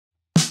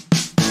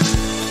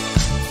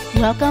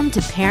Welcome to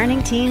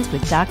Parenting Teens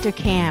with Dr.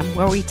 Cam,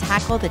 where we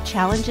tackle the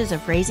challenges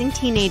of raising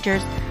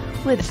teenagers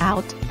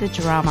without the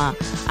drama.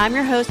 I'm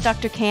your host,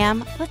 Dr.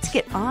 Cam. Let's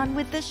get on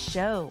with the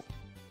show.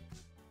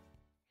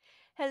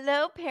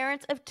 Hello,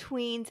 parents of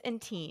tweens and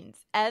teens.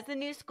 As the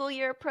new school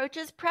year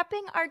approaches,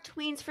 prepping our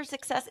tweens for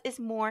success is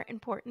more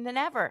important than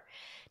ever.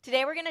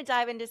 Today, we're going to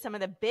dive into some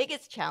of the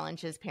biggest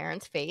challenges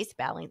parents face,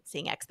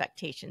 balancing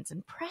expectations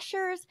and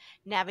pressures,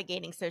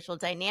 navigating social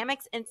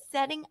dynamics, and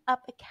setting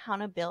up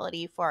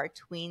accountability for our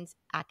tweens'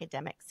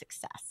 academic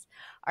success.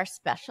 Our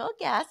special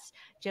guest,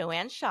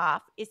 JoAnn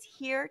Schauf, is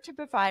here to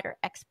provide our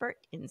expert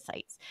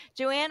insights.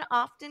 JoAnn,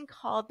 often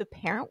called the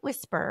parent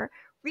whisperer,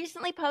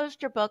 recently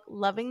published her book,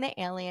 Loving the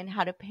Alien,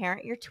 How to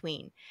Parent Your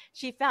Tween.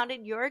 She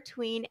founded Your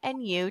Tween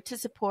and You to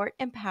support,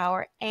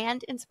 empower,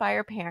 and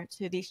inspire parents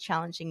through these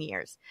challenging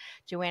years.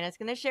 JoAnn is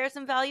going to share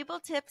some valuable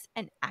tips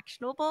and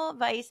actionable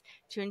advice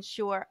to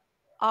ensure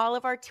all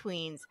of our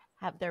tweens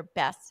have their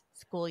best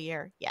school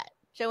year yet.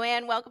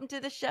 JoAnn, welcome to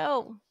the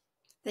show.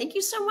 Thank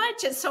you so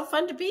much. It's so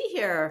fun to be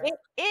here.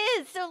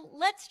 It is. So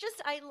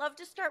I love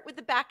to start with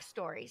the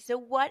backstory. So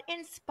what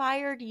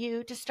inspired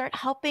you to start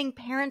helping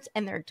parents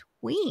and their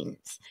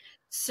tweens?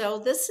 So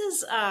this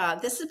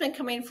has been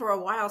coming for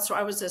a while. So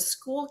I was a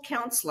school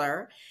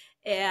counselor,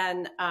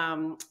 and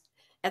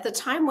at the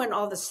time when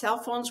all the cell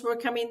phones were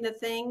coming the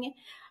thing,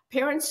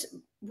 parents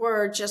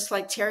were just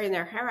like tearing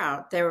their hair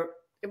out.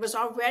 It was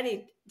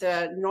already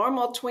the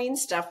normal tween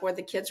stuff where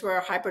the kids were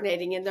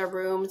hibernating in their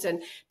rooms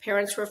and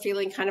parents were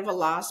feeling kind of a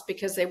loss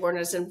because they weren't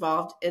as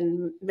involved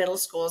in middle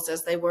schools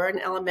as they were in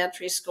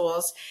elementary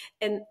schools.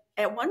 And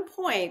at one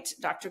point,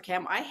 Dr.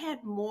 Cam, I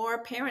had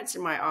more parents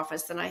in my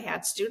office than I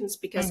had students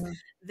because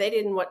they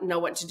didn't know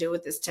what to do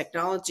with this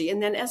technology.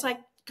 And then as I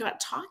got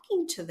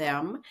talking to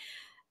them,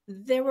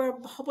 there were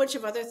a whole bunch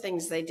of other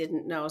things they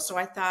didn't know. So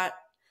I thought,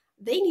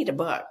 they need a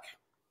book.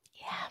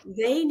 Yeah.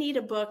 They need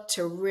a book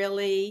to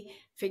really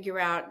figure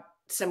out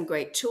some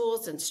great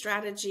tools and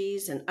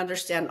strategies and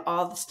understand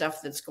all the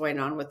stuff that's going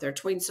on with their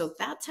tweens. So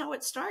that's how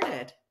it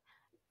started.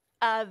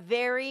 A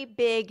very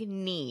big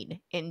need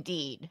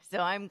indeed. So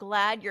I'm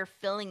glad you're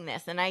filling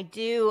this. And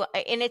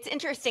it's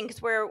interesting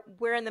because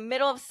we're in the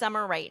middle of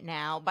summer right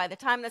now. By the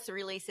time this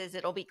releases,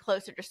 it'll be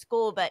closer to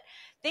school, but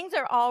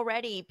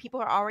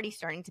people are already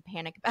starting to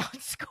panic about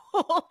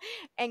school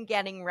and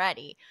getting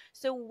ready.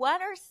 So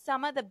what are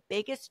some of the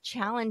biggest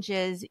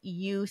challenges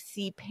you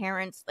see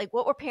parents, like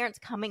what were parents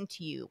coming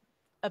to you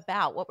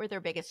about? What were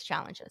their biggest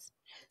challenges?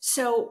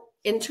 So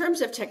in terms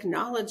of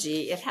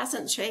technology, it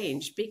hasn't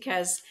changed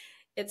because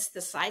it's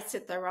the sites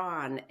that they're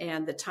on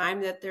and the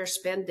time that they're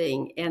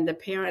spending and the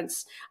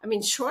parents. I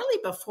mean, shortly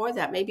before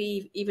that,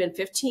 maybe even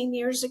 15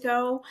 years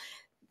ago,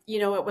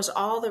 it was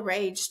all the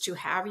rage to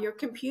have your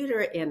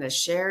computer in a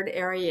shared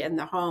area in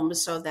the home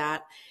so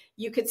that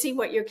you could see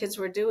what your kids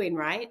were doing,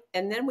 right?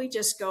 And then we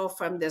just go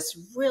from this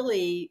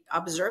really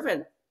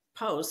observant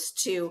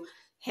post to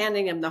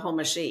handing them the whole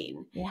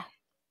machine. Yeah.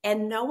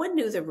 And no one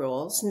knew the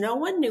rules. No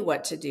one knew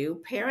what to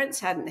do. Parents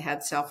hadn't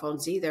had cell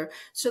phones either.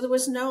 So there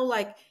was no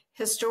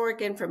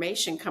historic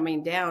information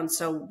coming down.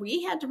 So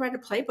we had to write a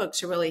playbook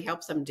to really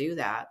help them do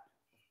that.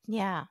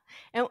 Yeah.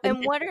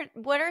 And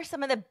what are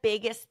some of the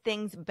biggest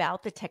things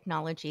about the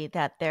technology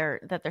that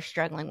they're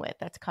struggling with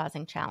that's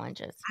causing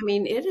challenges? I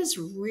mean, it is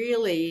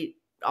really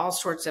all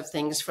sorts of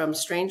things, from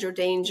stranger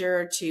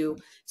danger to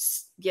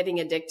getting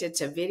addicted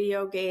to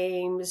video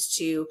games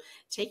to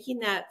taking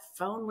that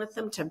phone with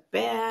them to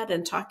bed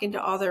and talking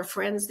to all their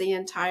friends the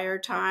entire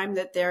time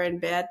that they're in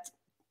bed,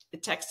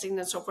 texting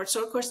and so forth.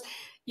 So of course,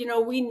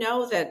 we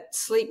know that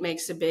sleep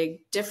makes a big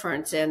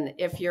difference. And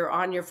if you're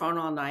on your phone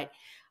all night,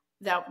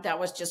 that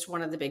was just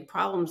one of the big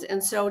problems.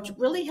 And so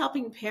really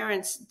helping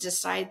parents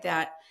decide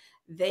that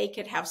they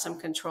could have some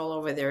control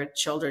over their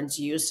children's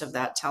use of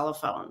that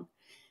telephone.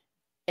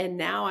 And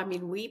now, I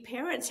mean, we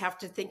parents have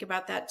to think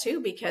about that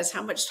too, because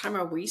how much time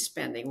are we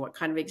spending? What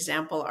kind of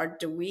example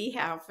do we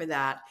have for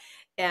that?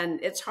 And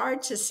it's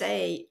hard to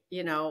say,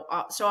 so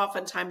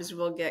oftentimes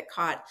we'll get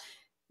caught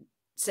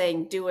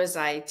saying, do as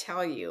I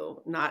tell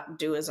you, not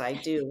do as I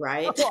do,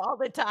 right? all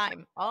the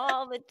time.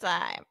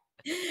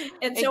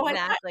 And so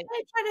exactly.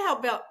 I try to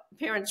help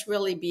parents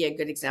really be a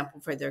good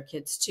example for their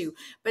kids too.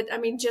 But I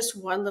mean, just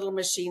one little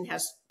machine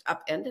has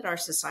upended our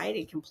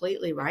society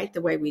completely, right?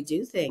 The way we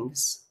do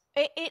things.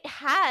 It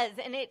has.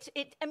 And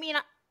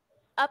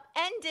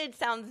upended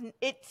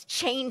it's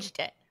changed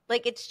it.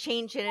 It's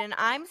changed it. And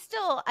I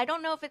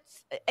don't know if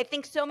I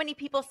think so many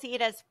people see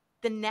it as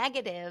the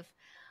negative.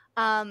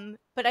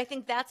 But I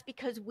think that's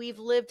because we've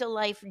lived a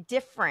life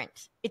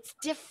different. It's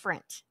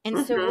different.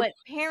 And so what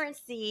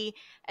parents see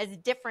as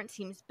different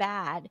seems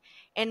bad.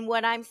 And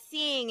what I'm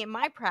seeing in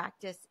my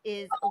practice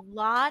is a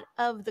lot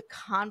of the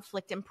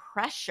conflict and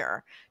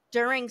pressure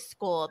during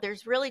school.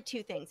 There's really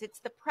two things. It's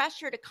the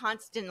pressure to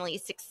constantly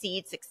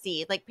succeed.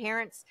 Like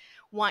parents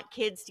want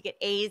kids to get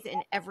A's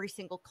in every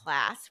single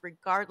class,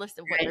 regardless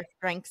of what their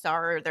strengths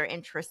are or their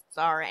interests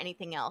are or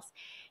anything else.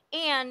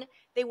 And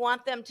they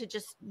want them to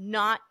just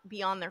not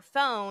be on their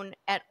phone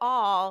at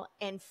all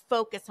and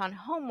focus on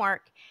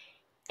homework.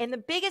 And the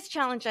biggest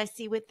challenge I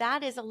see with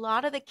that is a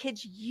lot of the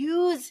kids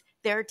use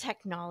their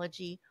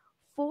technology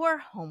for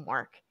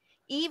homework,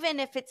 even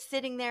if it's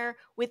sitting there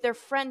with their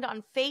friend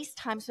on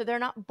FaceTime, so they're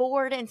not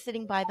bored and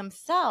sitting by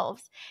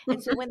themselves.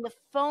 And so when the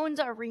phones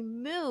are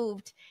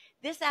removed,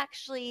 this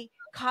actually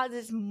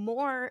causes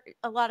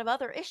a lot of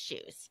other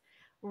issues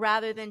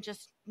rather than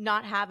just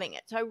not having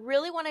it. So I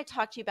really want to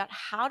talk to you about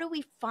how do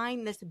we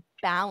find this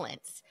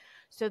balance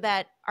so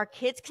that our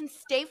kids can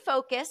stay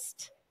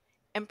focused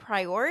and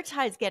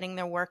prioritize getting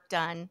their work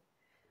done,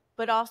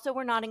 but also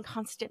we're not in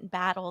constant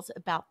battles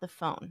about the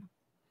phone.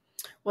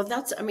 Well,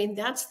 that's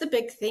the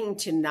big thing,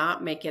 to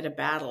not make it a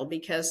battle,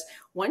 because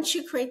once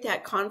you create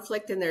that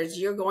conflict and there's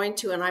you're going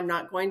to and I'm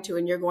not going to,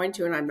 and you're going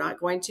to and I'm not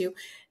going to,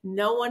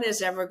 no one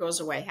is ever goes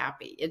away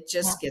happy. It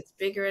just gets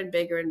bigger and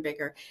bigger and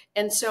bigger.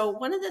 And so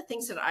one of the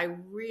things that I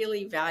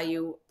really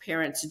value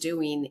parents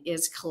doing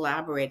is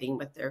collaborating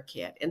with their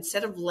kid.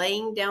 Instead of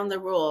laying down the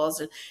rules,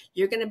 and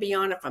you're going to be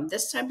on it from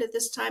this time to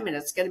this time, and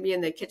it's going to be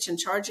in the kitchen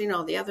charging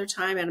all the other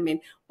time.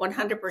 And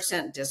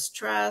 100%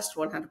 distrust,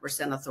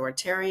 100%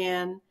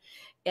 authoritarian.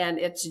 And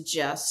it's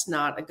just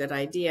not a good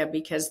idea,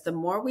 because the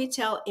more we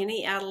tell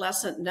any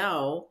adolescent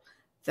no,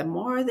 the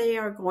more they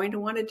are going to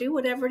want to do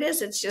whatever it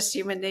is. It's just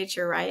human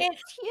nature, right?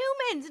 It's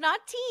humans,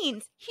 not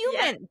teens.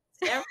 Humans.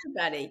 Yes,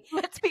 everybody.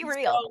 Let's be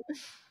real. So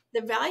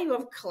the value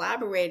of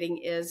collaborating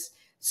is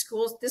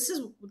schools. This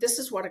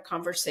is what a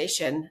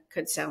conversation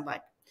could sound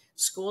like.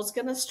 School's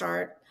going to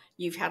start.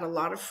 You've had a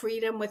lot of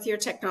freedom with your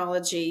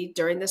technology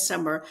during the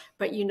summer,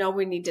 but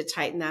we need to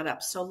tighten that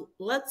up. So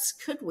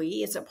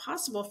is it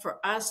possible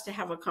for us to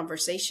have a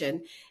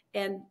conversation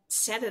and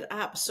set it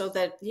up so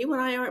that you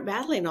and I aren't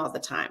battling all the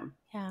time?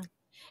 Yeah.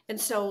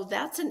 And so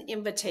that's an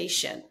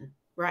invitation,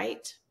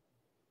 right?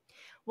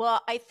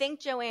 Well, I think,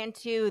 JoAnn,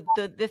 too,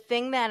 the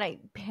thing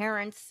that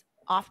parents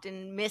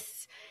often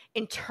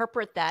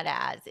misinterpret that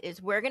as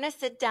is we're going to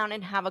sit down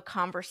and have a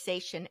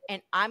conversation,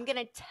 and I'm going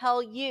to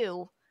tell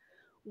you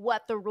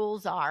what the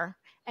rules are,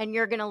 and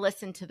you're going to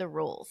listen to the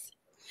rules.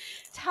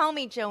 Tell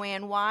me,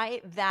 JoAnn,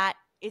 why that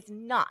is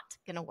not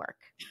going to work.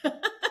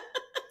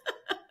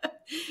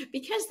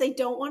 Because they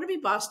don't want to be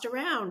bossed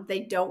around. They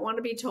don't want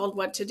to be told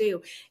what to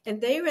do.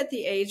 And they're at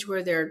the age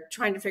where they're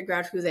trying to figure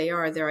out who they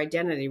are, their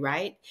identity,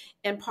 right?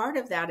 And part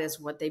of that is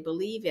what they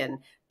believe in.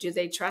 Do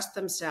they trust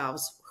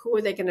themselves? Who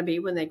are they going to be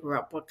when they grow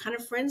up? What kind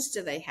of friends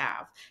do they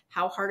have?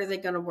 How hard are they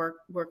going to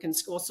work in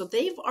school? So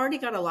they've already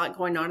got a lot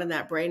going on in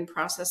that brain,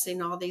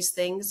 processing all these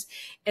things.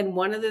 And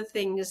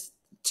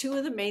two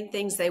of the main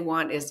things they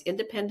want is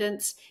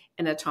independence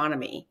and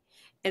autonomy.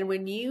 And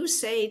when you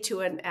say to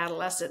an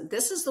adolescent,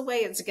 this is the way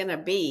it's going to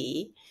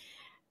be,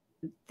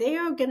 they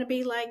are going to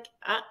be like,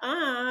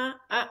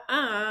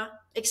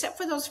 except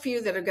for those few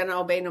that are going to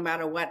obey no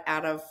matter what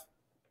out of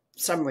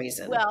some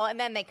reason. Well, and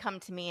then they come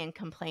to me and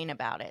complain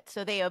about it.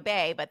 So they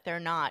obey, but they're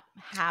not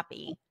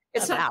happy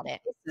about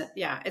it.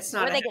 Yeah, it's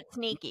not. Or they get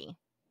sneaky.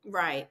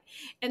 Right.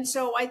 And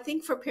so I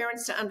think for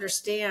parents to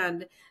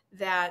understand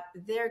that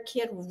their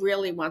kid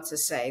really wants a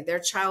say, their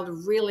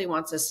child really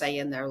wants a say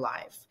in their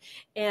life.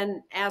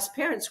 And as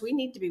parents, we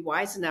need to be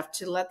wise enough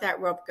to let that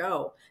rope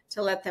go,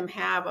 to let them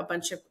have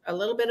a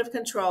little bit of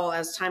control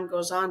as time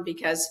goes on,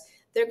 because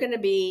they're going to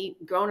be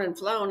grown and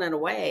flown and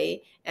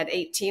away at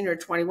 18 or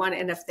 21.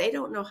 And if they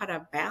don't know how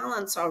to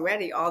balance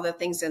already all the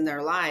things in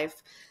their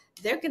life,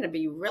 they're going to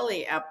be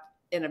really up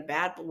in a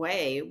bad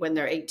way when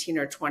they're 18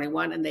 or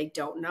 21 and they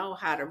don't know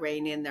how to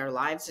rein in their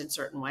lives in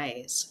certain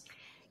ways.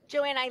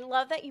 JoAnn, I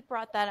love that you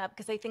brought that up,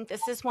 because I think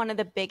this is one of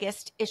the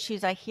biggest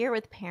issues I hear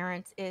with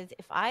parents is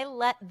if I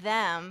let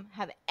them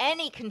have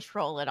any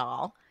control at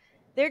all,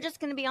 they're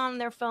just going to be on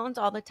their phones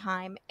all the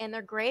time and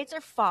their grades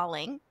are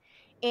falling.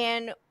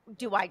 And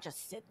do I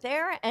just sit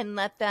there and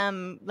let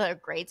their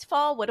grades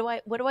fall? What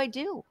do I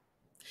do?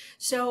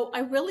 So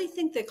I really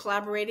think that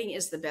collaborating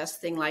is the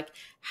best thing. Like,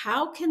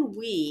 how can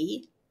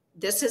we,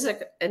 this is an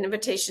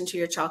invitation to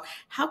your child,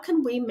 how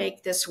can we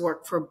make this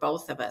work for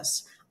both of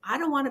us? I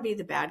don't want to be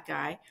the bad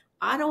guy.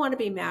 I don't want to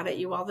be mad at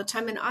you all the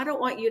time. And I don't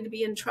want you to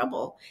be in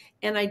trouble.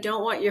 And I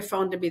don't want your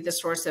phone to be the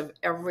source of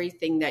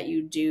everything that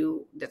you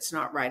do that's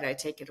not right. I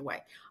take it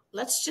away.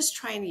 Let's just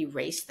try and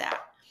erase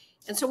that.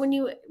 And so when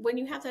you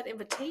have that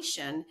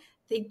invitation,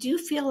 they do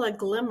feel a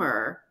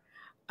glimmer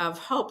of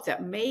hope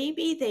that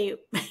maybe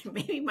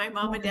my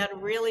mom and dad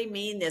really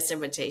mean this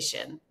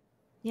invitation.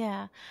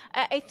 Yeah.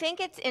 I think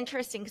it's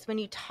interesting because when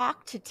you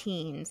talk to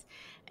teens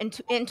and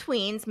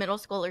tweens, middle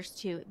schoolers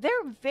too, they're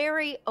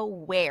very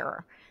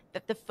aware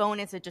that the phone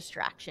is a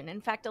distraction.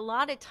 In fact, a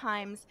lot of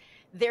times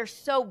they're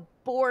so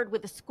bored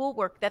with the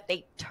schoolwork that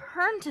they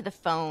turn to the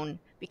phone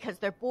because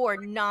they're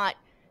bored, not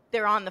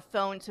they're on the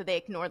phone so they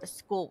ignore the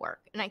schoolwork.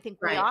 And I think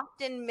we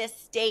often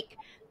mistake,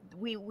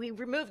 we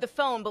remove the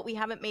phone, but we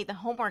haven't made the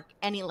homework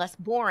any less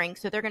boring,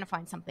 so they're going to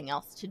find something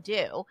else to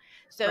do.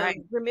 So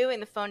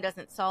removing the phone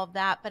doesn't solve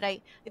that. But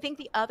I think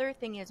the other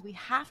thing is we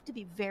have to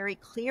be very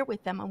clear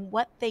with them on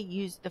what they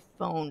use the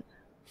phone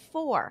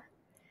for,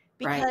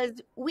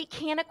 because we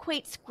can't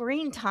equate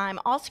screen time.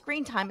 All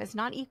screen time is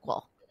not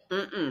equal.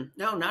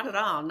 No, not at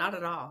all. Not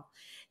at all.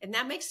 And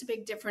that makes a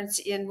big difference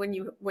in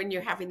when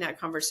you're having that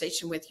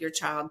conversation with your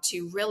child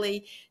to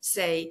really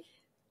say,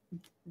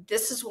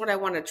 this is what I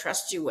want to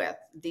trust you with.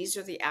 These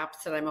are the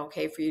apps that I'm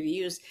okay for you to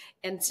use.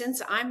 And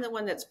since I'm the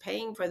one that's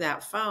paying for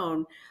that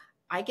phone,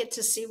 I get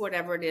to see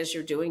whatever it is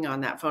you're doing on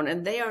that phone.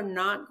 And they are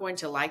not going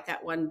to like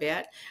that one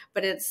bit,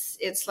 but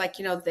it's like,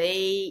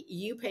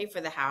 you pay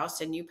for the house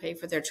and you pay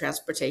for their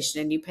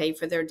transportation and you pay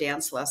for their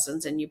dance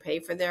lessons and you pay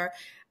for their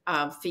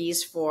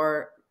fees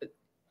for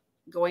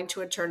going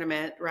to a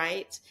tournament,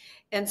 right?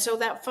 And so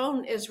that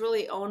phone is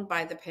really owned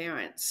by the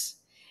parents.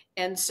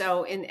 And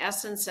so in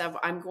essence of,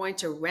 I'm going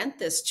to rent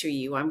this to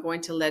you, I'm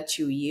going to let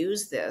you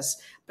use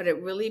this, but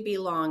it really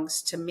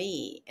belongs to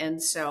me.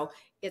 And so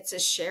it's a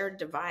shared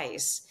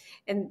device.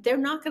 And they're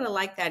not going to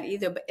like that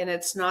either. And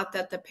it's not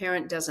that the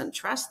parent doesn't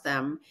trust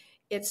them.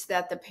 It's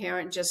that the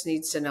parent just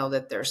needs to know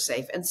that they're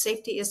safe. And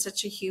safety is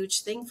such a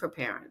huge thing for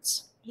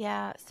parents.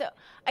 Yeah. So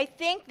I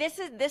think this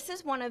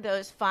is one of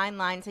those fine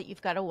lines that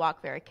you've got to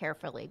walk very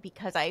carefully,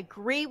 because I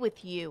agree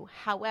with you.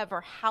 However,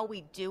 how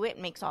we do it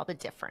makes all the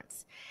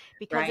difference.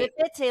 Because if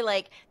Right. it's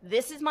like,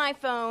 this is my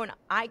phone,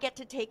 I get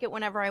to take it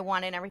whenever I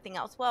want and everything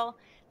else, well,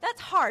 that's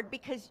hard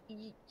because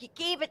you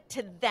gave it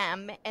to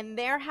them and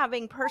they're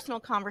having personal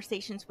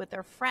conversations with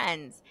their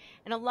friends.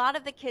 And a lot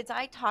of the kids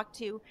I talk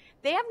to,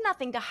 they have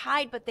nothing to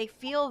hide, but they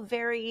feel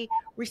very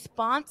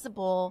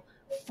responsible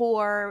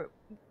for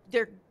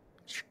their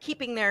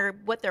keeping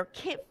what their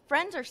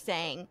friends are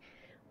saying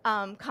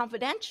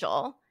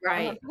confidential,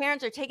 and when Right.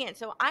 parents are taking it.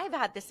 So I've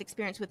had this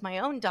experience with my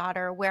own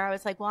daughter where I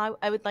was like, well,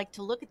 I would like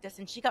to look at this,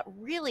 and she got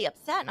really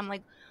upset, and I'm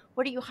like,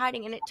 what are you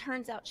hiding? And it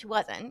turns out she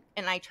wasn't,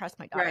 and I trust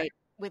my daughter Right.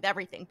 with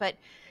everything, but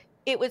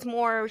it was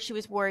more she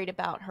was worried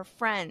about her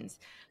friends.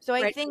 So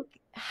I Right. think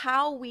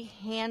how we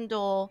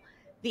handle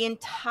the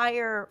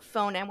entire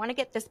phone, I want to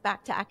get this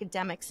back to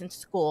academics in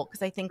school,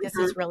 because I think this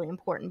is really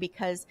important,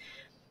 because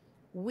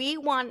we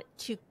want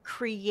to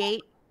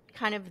create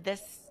kind of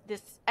this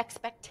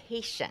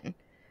expectation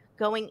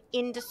going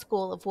into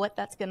school of what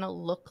that's going to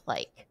look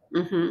like.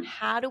 Mm-hmm.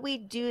 How do we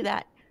do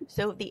that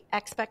so the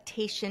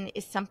expectation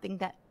is something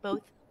that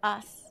both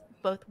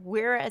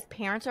we're as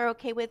parents are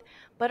okay with,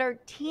 but our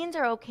teens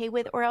are okay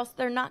with, or else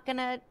they're not going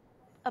to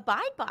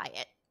abide by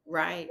it.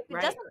 Right. If it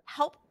Right. doesn't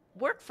help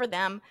work for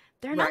them,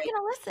 they're not Right. going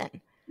to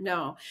listen.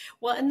 No.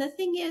 Well, and the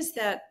thing is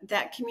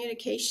that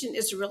communication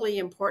is really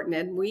important.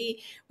 And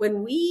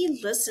when we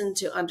listen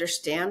to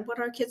understand what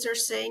our kids are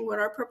saying, what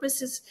our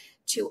purpose is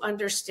to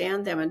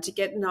understand them and to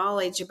get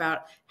knowledge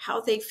about how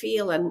they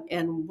feel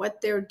and what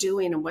they're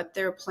doing and what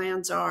their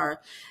plans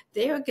are,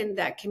 they are going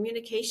that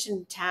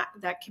communication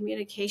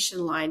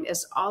line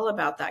is all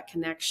about that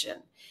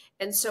connection.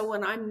 And so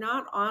when I'm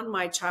not on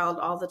my child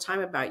all the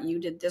time about, you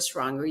did this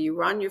wrong, or you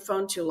were on your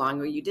phone too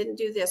long, or you didn't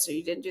do this, or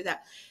you didn't do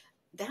that,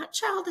 that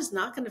child is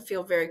not going to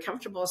feel very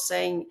comfortable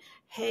saying,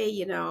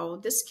 hey,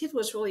 this kid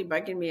was really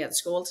bugging me at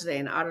school today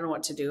and I don't know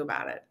what to do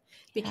about it,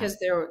 because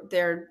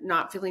they're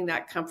not feeling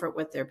that comfort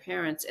with their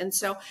parents. And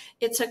so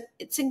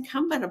it's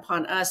incumbent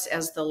upon us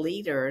as the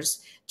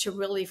leaders to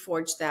really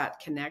forge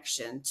that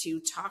connection, to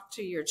talk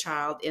to your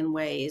child in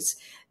ways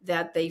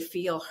that they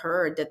feel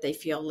heard, that they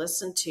feel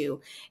listened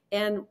to.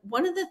 And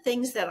one of the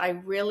things that I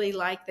really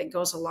like that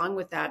goes along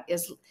with that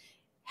is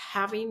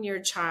having your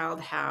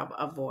child have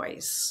a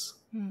voice.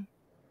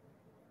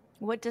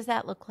 What does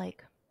that look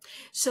like?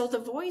 So the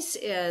voice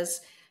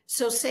is,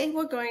 so say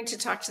we're going to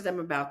talk to them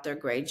about their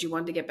grades. You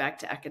want to get back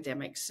to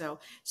academics. So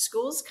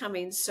school's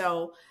coming.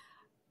 So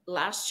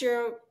last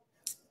year,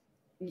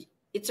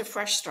 it's a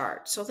fresh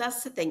start. So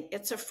that's the thing.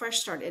 It's a fresh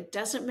start. It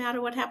doesn't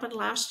matter what happened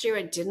last year.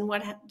 It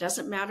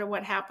doesn't matter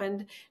what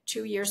happened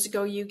 2 years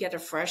ago. You get a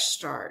fresh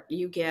start.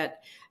 You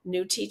get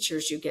new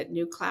teachers. You get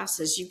new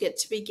classes. You get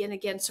to begin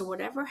again. So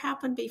whatever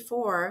happened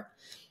before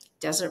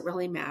doesn't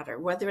really matter.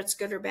 Whether it's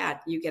good or bad,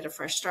 you get a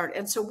fresh start.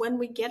 And so when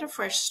we get a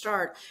fresh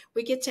start,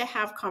 we get to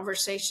have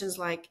conversations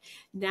like,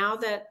 now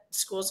that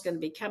school's going to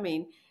be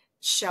coming,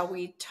 shall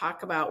we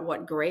talk about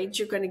what grades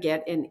you're going to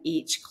get in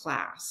each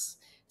class?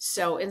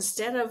 So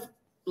instead of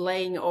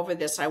laying over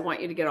this, I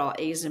want you to get all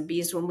A's and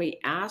B's, when we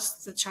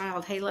ask the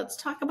child, hey, let's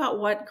talk about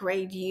what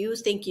grade you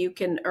think you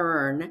can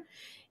earn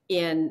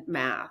in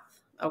math.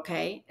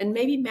 Okay. And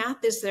maybe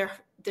math is their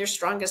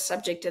strongest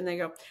subject. And they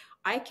go,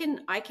 I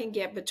can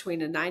get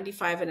between a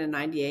 95 and a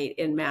 98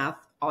 in math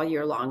all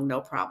year long, no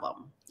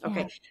problem.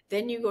 Okay. Yeah.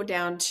 Then you go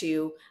down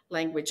to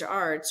language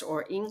arts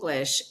or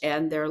English,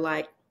 and they're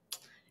like,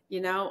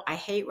 I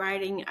hate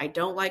writing. I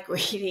don't like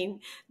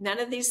reading. None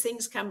of these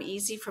things come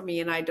easy for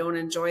me, and I don't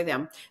enjoy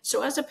them.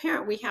 So as a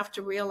parent, we have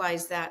to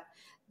realize that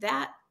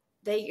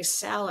they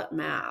excel at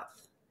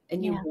math,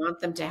 and you want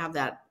them to have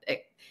that.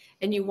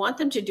 And you want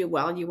them to do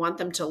well. You want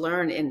them to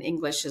learn in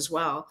English as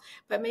well.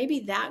 But maybe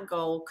that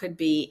goal could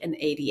be an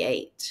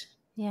 88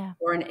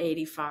 or an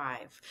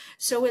 85.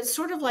 So it's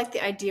sort of like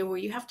the idea where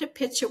you have to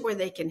pitch it where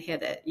they can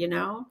hit it,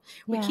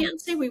 We can't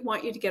say we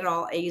want you to get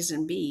all A's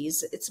and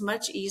B's. It's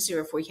much easier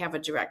if we have a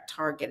direct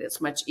target.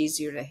 It's much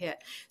easier to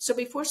hit. So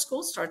before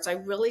school starts, I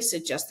really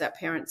suggest that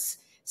parents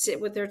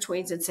sit with their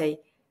tweens and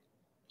say,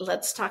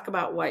 let's talk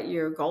about what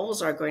your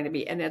goals are going to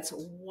be. And it's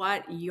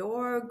what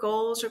your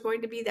goals are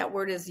going to be. That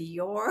word is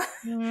your,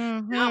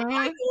 not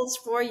my Mm-hmm. goals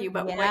for you,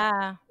 but what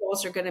Yeah. your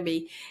goals are going to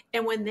be.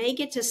 And when they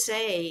get to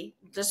say,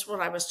 just what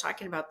I was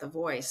talking about, the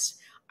voice,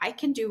 I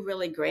can do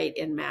really great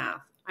in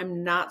math.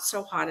 I'm not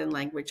so hot in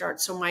language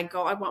arts. So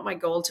I want my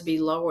goal to be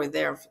lower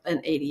there,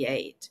 an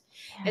 88.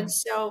 Yeah. And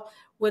so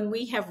when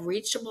we have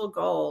reachable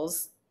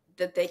goals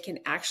that they can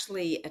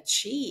actually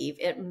achieve,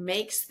 it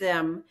makes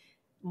them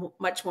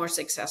much more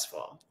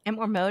successful. And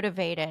more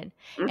motivated.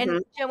 And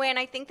Mhm. JoAnn,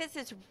 I think this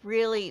is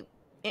really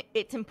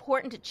it's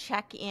important to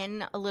check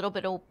in a little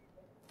bit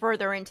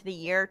further into the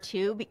year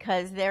too,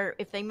 because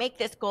if they make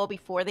this goal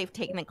before they've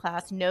taken the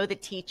class, know the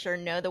teacher,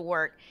 know the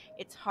work,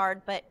 it's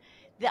hard. But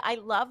I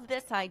love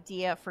this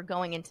idea for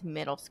going into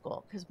middle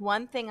school, because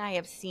one thing I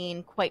have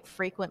seen quite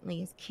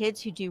frequently is kids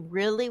who do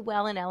really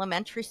well in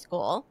elementary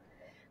school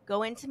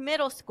go into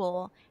middle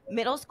school.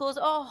 Middle school is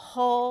a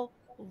whole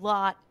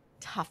lot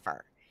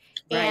tougher.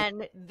 Right.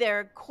 And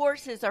their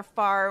courses are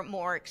far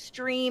more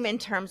extreme in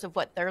terms of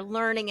what they're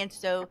learning. And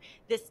so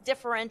this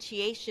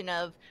differentiation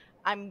of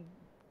I'm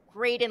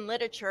great in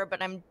literature,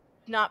 but I'm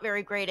not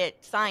very great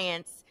at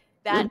science,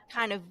 that Mhm.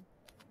 kind of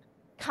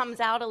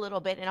comes out a little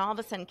bit. And all of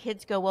a sudden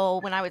kids go,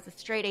 well, when I was a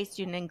straight A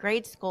student in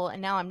grade school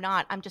and now I'm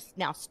not, I'm just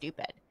now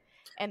stupid.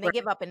 And they Right.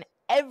 give up in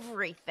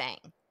everything,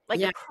 like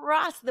Yeah.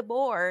 across the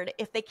board.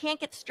 If they can't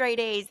get straight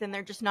A's, then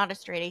they're just not a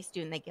straight A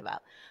student. They give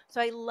up. So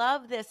I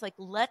love this. Like,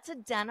 let's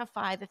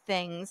identify the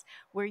things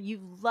where you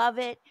love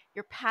it,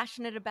 you're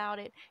passionate about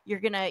it, you're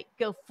going to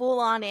go full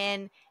on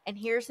in. And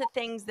here's the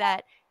things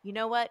that, you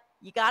know what,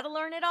 you got to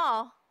learn it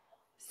all.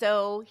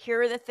 So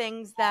here are the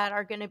things that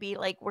are going to be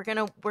like, we're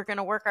going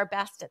to work our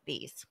best at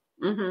these.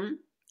 Hmm.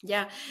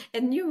 Yeah.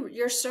 And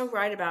you're so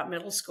right about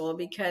middle school,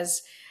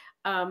 because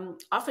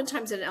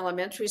oftentimes in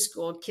elementary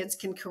school, kids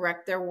can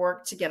correct their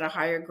work to get a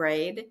higher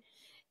grade.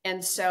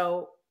 And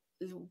so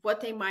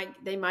what they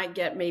might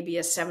get maybe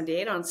a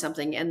 78 on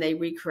something, and they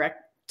recorrect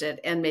it,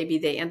 and maybe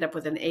they end up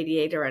with an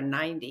 88 or a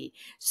 90.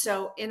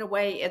 So in a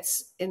way,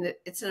 it's an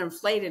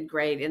inflated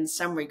grade in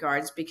some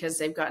regards, because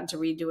they've gotten to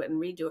redo it and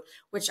redo it,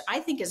 which I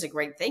think is a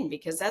great thing,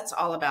 because that's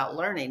all about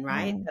learning,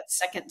 right? Mm. That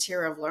second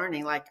tier of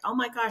learning. Like, oh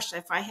my gosh,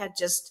 if I had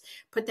just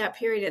put that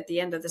period at the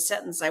end of the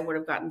sentence, I would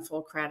have gotten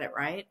full credit,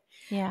 right?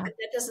 Yeah. But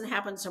that doesn't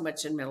happen so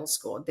much in middle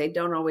school. They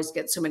don't always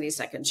get so many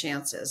second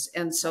chances.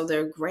 And so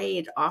their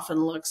grade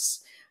often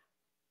looks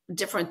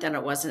different than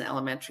it was in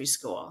elementary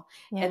school.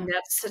 Yeah. And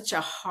that's such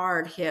a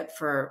hard hit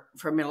for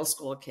middle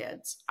school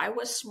kids. I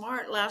was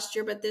smart last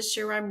year, but this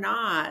year I'm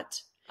not.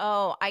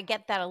 Oh, I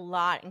get that a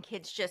lot. And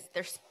kids just,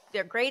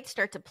 their grades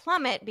start to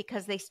plummet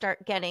because they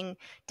start getting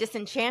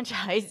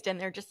disenfranchised and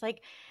they're just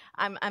like,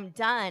 I'm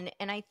done.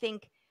 And I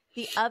think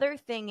the other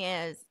thing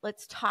is,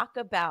 let's talk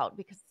about,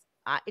 because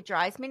it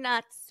drives me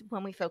nuts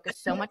when we focus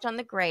so much on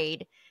the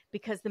grade,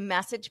 because the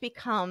message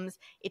becomes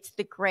it's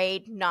the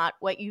grade, not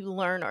what you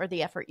learn or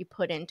the effort you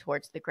put in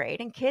towards the grade.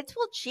 And kids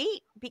will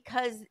cheat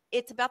because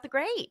it's about the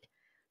grade.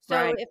 So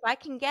Right. if I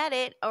can get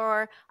it,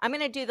 or I'm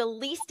going to do the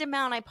least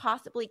amount I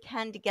possibly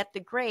can to get the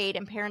grade,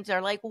 and parents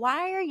are like,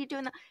 why are you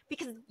doing that?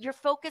 Because you're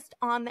focused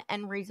on the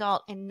end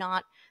result and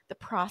not the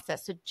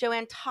process. So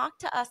JoAnn, talk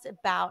to us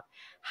about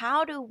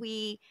how do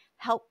we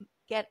help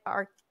get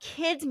our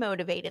kids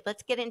motivated?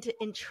 Let's get into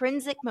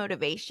intrinsic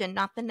motivation,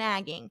 not the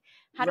nagging.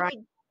 How do Right.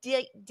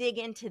 we dig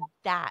into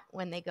that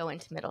when they go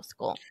into middle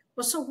school?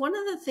 Well, so one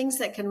of the things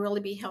that can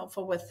really be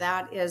helpful with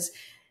that is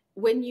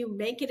when you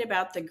make it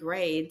about the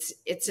grades,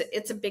 it's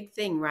a big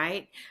thing,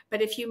 right?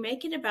 But if you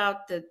make it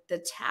about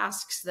the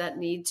tasks that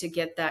need to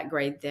get that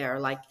grade there,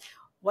 like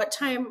what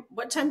time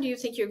do you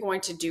think you're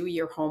going to do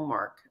your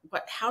homework?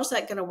 How's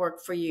that going to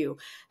work for you?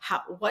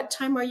 What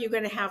time are you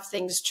going to have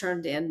things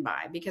turned in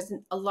by? Because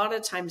a lot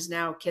of times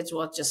now kids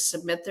will just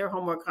submit their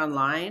homework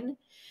online,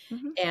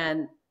 Mm-hmm.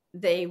 and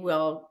they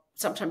will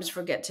sometimes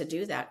forget to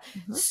do that.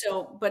 Mm-hmm.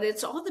 So, but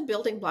it's all the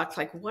building blocks.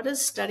 Like, what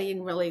does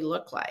studying really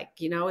look like?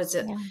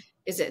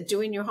 Is it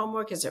doing your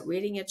homework? Is it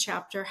reading a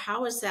chapter?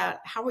 How is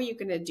that? How are you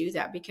going to do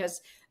that?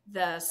 Because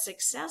the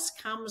success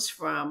comes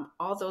from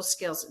all those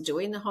skills: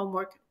 doing the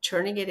homework,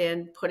 turning it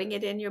in, putting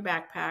it in your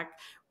backpack,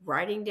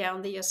 writing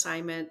down the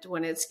assignment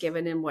when it's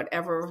given, in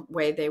whatever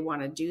way they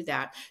want to do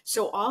that.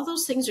 So all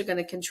those things are going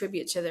to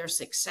contribute to their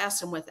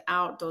success. And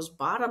without those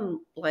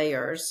bottom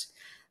layers,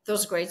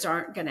 those grades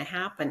aren't going to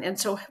happen. And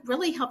so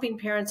really helping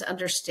parents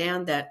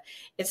understand that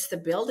it's the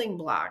building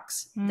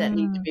blocks that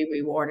need to Mm. be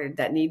rewarded,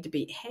 that need to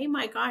be, hey,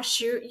 my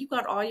gosh, you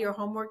got all your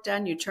homework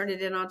done, you turned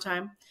it in on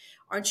time.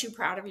 Aren't you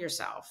proud of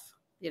yourself?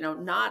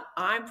 Not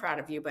I'm proud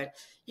of you, but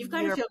you've got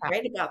to You're feel proud.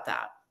 great about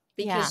that,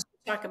 Yeah. because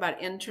you talk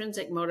about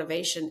intrinsic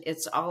motivation.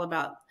 It's all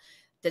about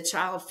the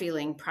child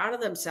feeling proud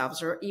of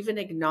themselves, or even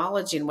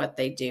acknowledging what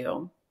they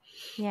do.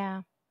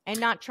 Yeah. And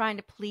not trying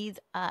to please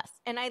us.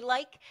 And I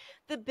like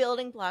the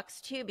building blocks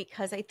too,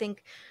 because I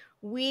think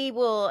we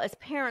will, as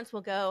parents,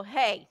 will go,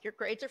 hey, your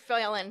grades are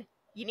failing.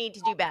 You need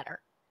to do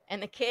better.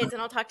 And the kids,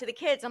 and I'll talk to the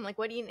kids. I'm like,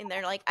 what do you, and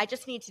they're like, I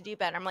just need to do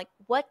better. I'm like,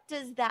 what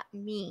does that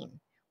mean?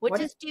 What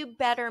does do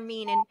better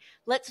mean? And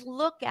let's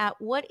look at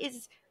what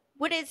is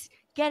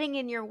getting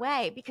in your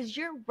way, because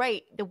you're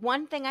right. The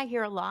one thing I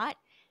hear a lot,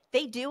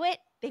 they do it,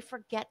 they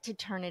forget to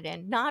turn it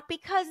in, not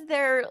because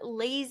they're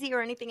lazy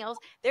or anything else.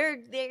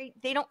 They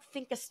don't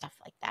think of stuff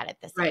like that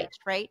at this Right. age,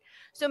 right?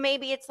 So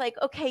maybe it's like,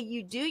 okay,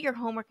 you do your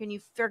homework and you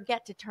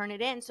forget to turn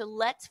it in. So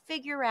let's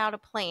figure out a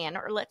plan,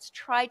 or let's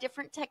try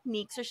different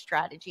techniques or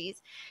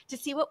strategies to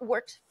see what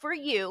works for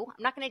you.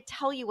 I'm not going to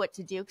tell you what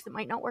to do because it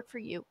might not work for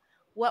you.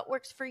 What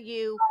works for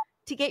you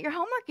to get your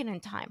homework in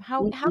time?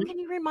 How can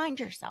you remind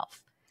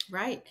yourself?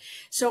 Right.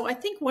 So I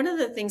think one of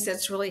the things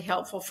that's really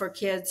helpful for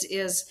kids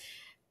is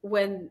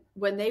when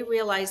they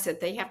realize that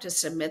they have to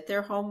submit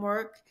their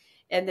homework,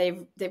 and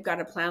they've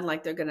got a plan,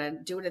 like they're going to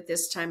do it at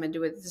this time and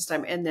do it at this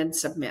time and then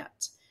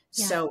submit.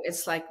 Yeah. So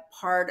it's like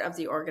part of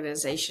the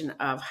organization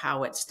of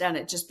how it's done.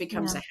 It just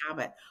becomes a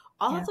habit.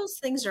 All of those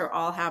things are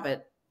all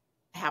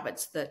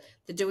habits, the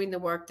doing the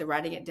work, the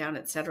writing it down,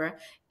 etc.,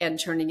 and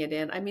turning it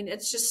in. I mean,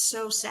 it's just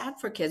so sad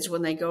for kids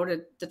when they go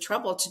to the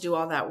trouble to do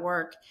all that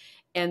work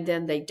and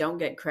then they don't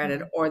get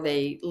credit, or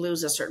they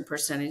lose a certain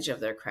percentage of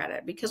their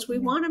credit, because we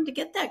want them to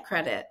get that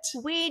credit.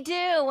 We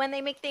do, when they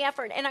make the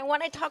effort. And I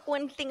want to talk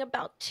one thing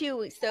about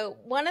too. So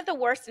one of the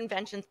worst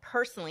inventions,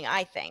 personally,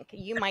 I think,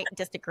 you might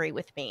disagree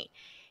with me,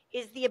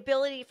 is the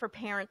ability for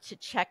parents to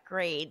check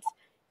grades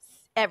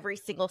every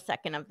single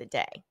second of the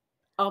day.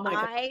 Oh my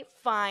God. I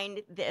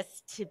find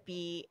this to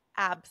be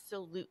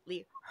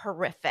absolutely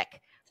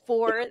horrific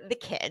for the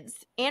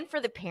kids and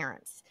for the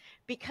parents,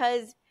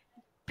 because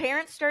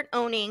parents start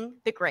owning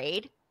the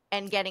grade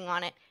and getting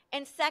on it.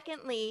 And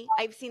secondly,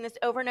 I've seen this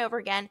over and over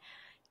again.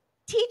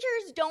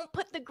 Teachers don't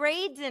put the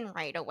grades in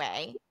right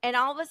away. And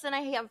all of a sudden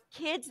I have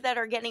kids that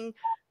are getting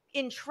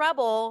in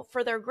trouble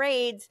for their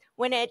grades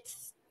when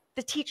it's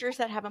the teachers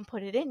that haven't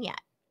put it in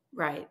yet.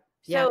 Right.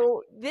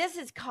 So this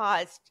has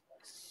caused,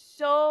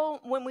 so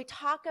when we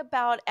talk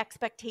about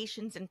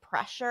expectations and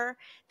pressure,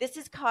 this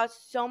has caused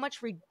so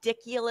much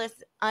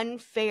ridiculous,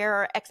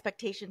 unfair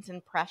expectations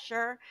and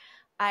pressure.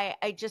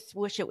 I just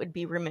wish it would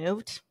be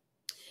removed.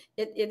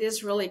 It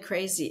is really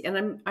crazy.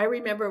 And I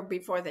remember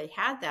before they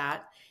had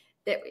that,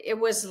 it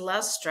was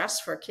less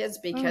stress for kids,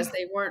 because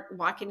they weren't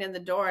walking in the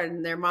door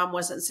and their mom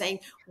wasn't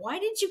saying, "Why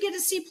did you get a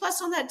C+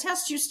 on that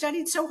test? You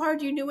studied so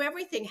hard. You knew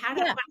everything. How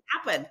did that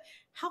happen?"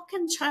 How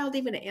can a child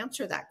even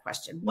answer that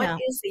question? What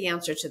is the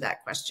answer to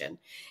that question?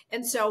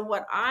 And so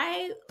what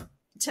I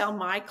tell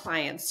my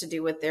clients to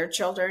do with their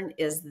children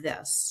is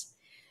this.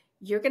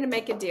 You're going to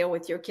make a deal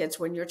with your kids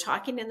when you're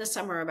talking in the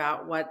summer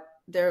about what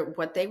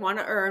they want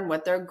to earn,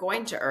 what they're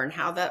going to earn,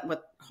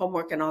 what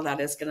homework and all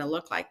that is going to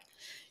look like.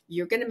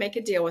 You're going to make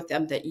a deal with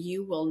them that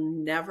you will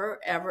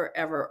never, ever,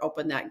 ever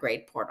open that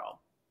grade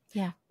portal.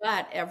 Yeah.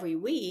 But every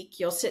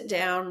week you'll sit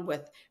down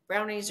with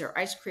brownies or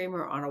ice cream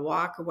or on a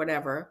walk or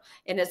whatever,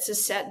 and it's a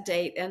set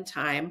date and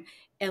time,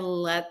 and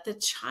let the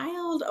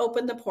child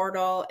open the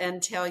portal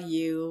and tell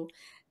you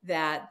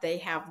that they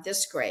have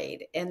this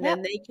grade. And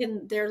then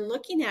they're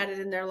looking at it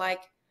and they're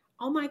like,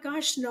 "Oh my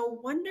gosh, no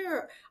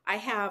wonder I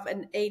have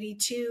an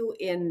 82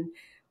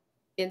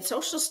 in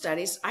social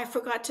studies. I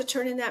forgot to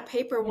turn in that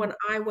paper when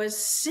I was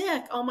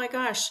sick. Oh my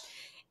gosh."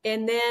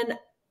 And then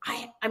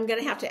I'm going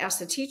to have to ask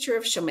the teacher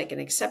if she'll make an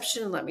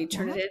exception and let me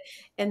turn it in.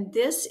 And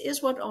this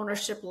is what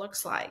ownership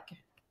looks like.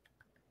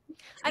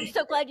 I'm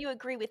so glad you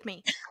agree with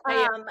me. I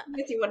am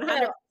with you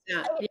 100%.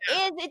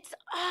 It's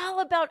all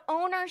about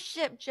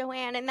ownership,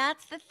 JoAnn. And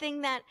that's the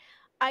thing that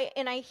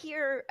I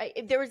hear.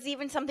 There was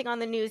even something on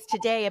the news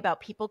today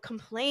about people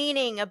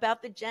complaining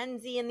about the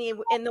Gen Z in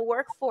the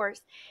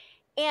workforce.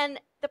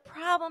 And the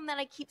problem that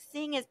I keep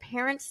seeing is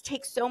parents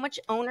take so much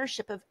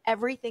ownership of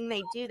everything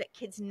they do that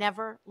kids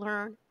never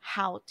learn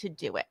how to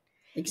do it.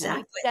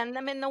 Exactly. Send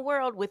them in the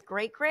world with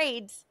great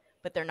grades,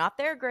 but they're not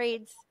their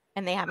grades,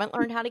 and they haven't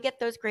learned how to get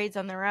those grades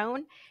on their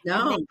own.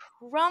 No. And they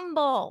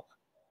crumble.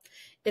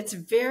 It's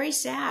very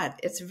sad.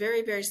 It's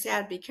very, very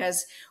sad,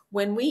 because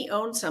when we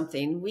own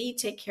something, we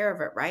take care of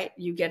it, right?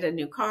 You get a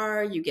new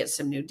car, you get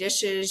some new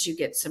dishes, you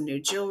get some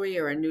new jewelry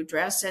or a new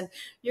dress, and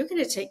you're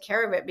going to take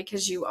care of it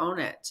because you own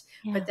it.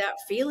 Yeah. But that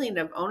feeling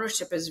of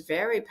ownership is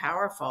very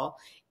powerful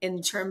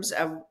in terms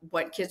of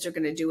what kids are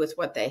going to do with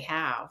what they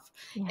have.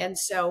 Yeah. And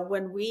so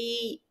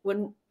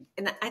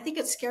and I think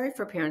it's scary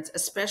for parents,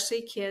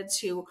 especially kids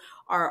who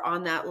are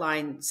on that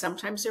line.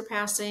 Sometimes they're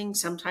passing,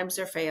 sometimes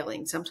they're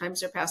failing, sometimes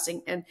they're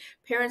passing. And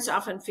parents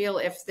often feel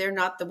if they're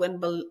not the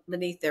wind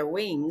beneath their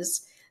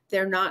wings,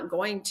 they're not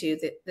going to,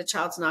 the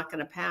child's not going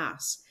to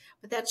pass.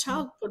 But that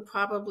child would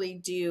probably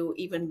do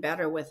even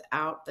better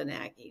without the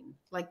nagging.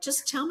 Like,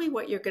 just tell me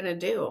what you're going to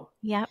do.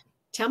 Yep.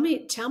 Tell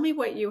me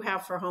what you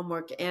have for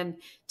homework, and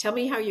tell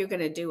me how you're going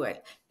to do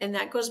it. And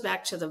that goes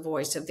back to the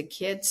voice of the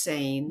kid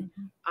saying,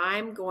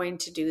 I'm going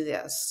to do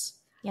this.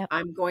 Yep.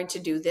 I'm going to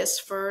do this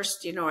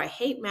first. I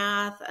hate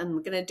math.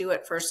 I'm going to do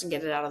it first and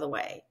get it out of the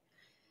way.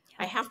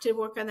 I have to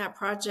work on that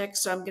project,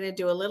 so I'm going to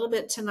do a little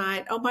bit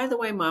tonight. Oh, by the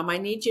way, Mom, I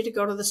need you to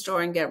go to the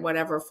store and get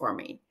whatever for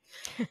me.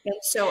 And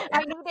so,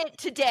 I need it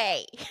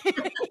today.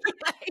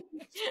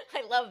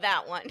 I love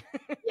that one.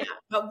 yeah,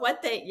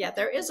 but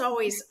there is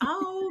always,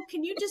 oh,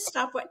 can you just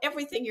stop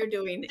everything you're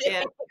doing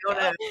and go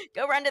to,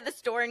 Go run to the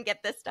store and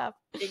get this stuff.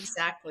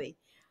 exactly.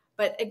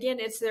 But again,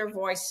 it's their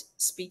voice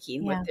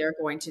speaking what they're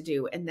going to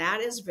do. And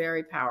that is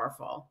very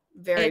powerful.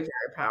 Very, It's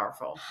very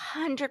powerful.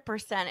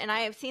 100%. And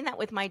I have seen that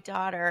with my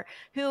daughter,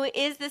 who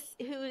has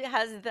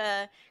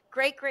the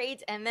great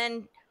grades and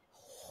then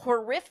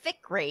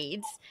horrific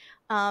grades.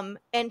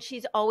 And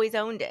she's always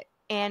owned it.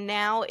 And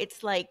now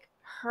it's like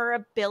her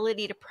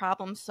ability to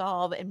problem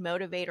solve and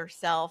motivate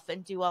herself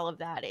and do all of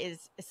that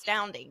is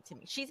astounding to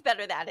me. She's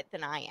better at it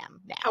than I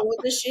am now. How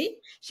old is she?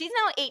 She's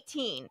now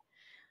 18.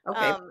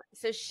 Okay.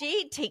 So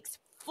she takes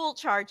full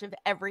charge of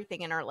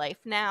everything in her life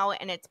now,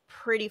 and it's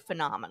pretty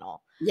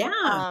phenomenal.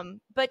 Yeah.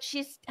 But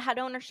she's had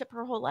ownership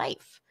her whole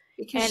life.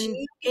 Because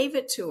she gave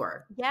it to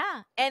her.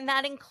 Yeah. And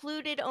that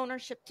included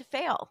ownership to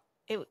fail.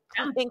 It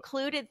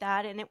included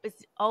that. And it was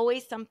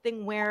always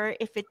something where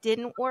if it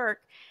didn't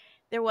work,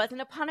 there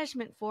wasn't a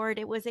punishment for it.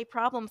 It was a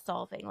problem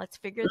solving. Let's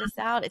figure this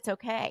out. It's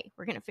okay.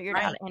 We're going to figure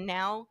it out. And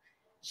now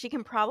she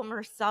can problem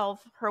solve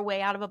her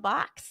way out of a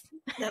box.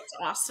 That's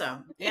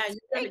awesome. Yeah, you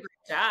did a great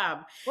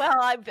job. Well,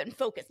 I've been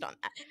focused on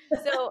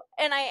that. So,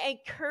 and I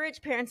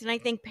encourage parents, and I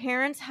think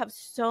parents have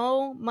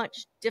so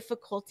much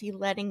difficulty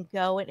letting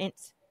go, and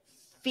it's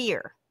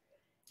fear.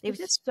 They have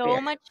so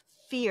much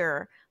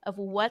fear of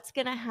what's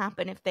going to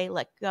happen if they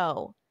let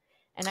go.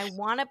 And I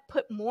want to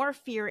put more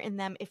fear in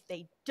them if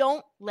they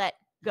don't let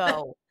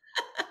go.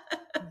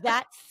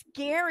 That's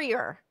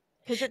scarier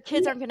because your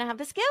kids aren't going to have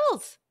the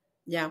skills.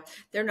 Yeah,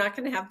 they're not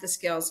going to have the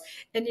skills.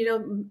 And, you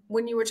know,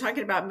 when you were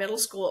talking about middle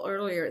school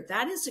earlier,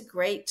 that is a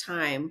great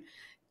time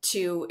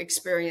to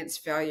experience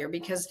failure,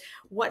 because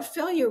what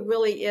failure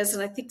really is,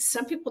 and I think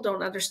some people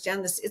don't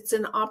understand this, it's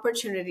an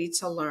opportunity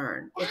to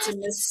learn. It's a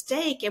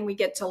mistake and we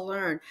get to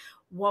learn.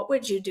 What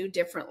would you do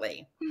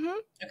differently? Mm-hmm.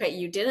 Okay,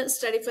 you didn't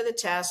study for the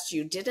test.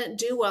 You didn't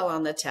do well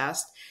on the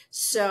test.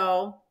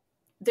 So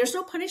there's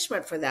no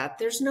punishment for that.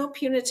 There's no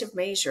punitive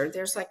measure.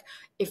 There's like,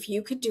 if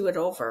you could do it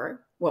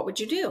over, what would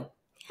you do?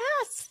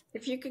 Yes.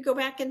 If you could go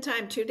back in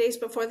time 2 days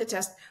before the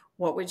test,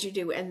 what would you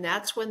do? And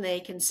that's when they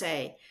can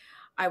say,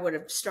 I would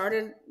have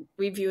started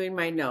reviewing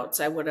my notes.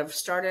 I would have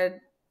started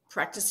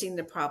practicing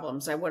the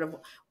problems. I would have,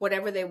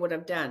 whatever they would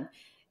have done.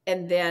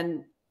 And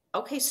then,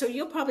 okay, so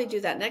you'll probably do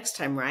that next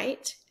time,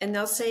 right? And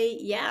they'll say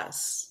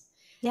yes.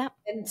 Yeah.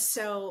 And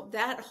so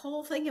that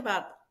whole thing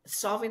about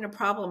solving a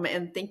problem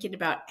and thinking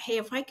about, hey,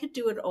 if I could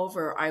do it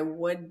over, I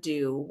would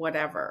do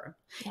whatever.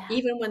 Yeah.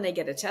 Even when they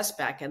get a test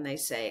back and they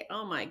say,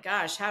 oh my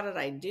gosh, how did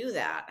I do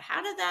that?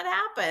 How did that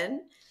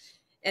happen?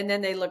 And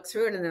then they look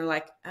through it and they're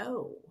like,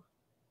 oh.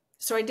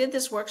 So I did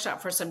this workshop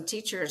for some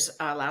teachers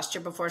last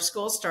year before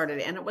school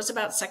started, and it was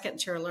about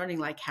second-tier learning,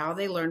 like how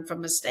they learn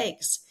from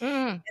mistakes.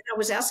 And I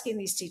was asking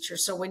these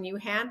teachers, so when you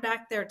hand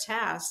back their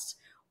test,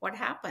 what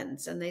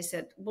happens? And they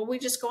said, well, we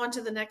just go on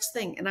to the next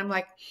thing. And I'm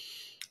like,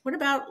 what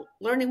about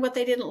learning what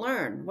they didn't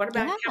learn? What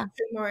about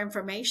capturing more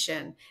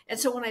information? And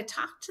so when I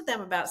talked to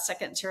them about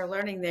second-tier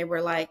learning, they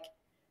were like,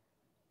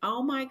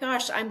 oh my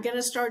gosh, I'm going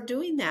to start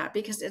doing that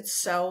because it's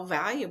so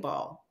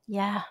valuable.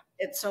 Yeah.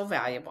 It's so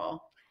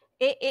valuable.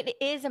 It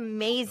is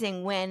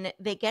amazing when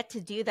they get to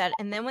do that.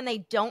 And then when they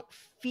don't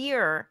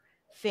fear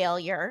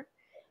failure,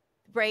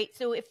 right?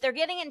 So if they're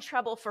getting in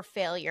trouble for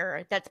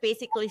failure, that's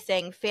basically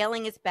saying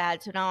failing is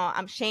bad. So now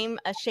I'm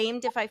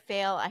ashamed if I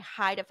fail. I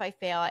hide if I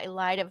fail. I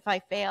lie if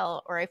I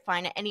fail, or I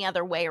find any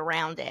other way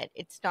around it.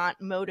 It's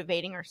not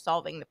motivating or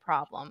solving the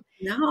problem.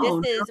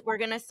 We're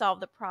going to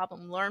solve the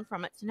problem, learn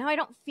from it. So now I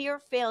don't fear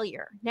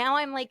failure. Now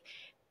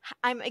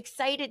I'm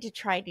excited to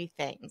try new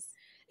things.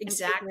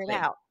 Exactly. And figure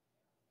it out.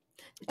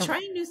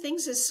 Trying new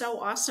things is so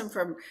awesome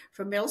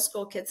for middle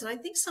school kids. And I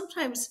think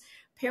sometimes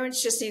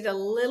parents just need a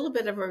little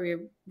bit of a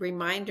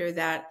reminder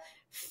that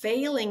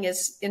failing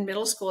in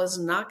middle school is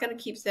not going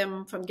to keep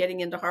them from getting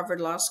into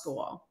Harvard Law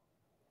School.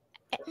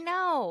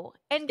 No.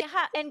 And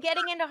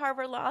getting into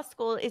Harvard Law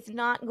School is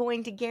not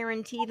going to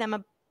guarantee them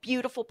a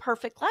beautiful,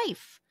 perfect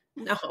life.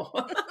 No.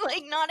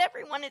 Like not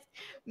everyone is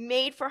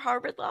made for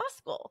Harvard Law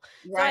School.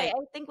 Right. So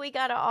I think we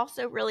got to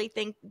also really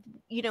think,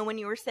 you know, when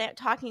you were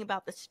talking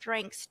about the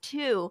strengths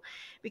too,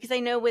 because I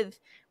know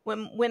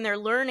when they're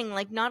learning,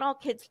 like not all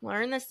kids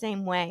learn the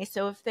same way.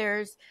 So if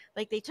there's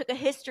like they took a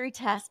history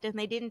test and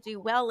they didn't do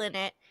well in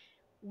it,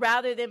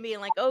 rather than being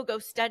like, oh, go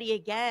study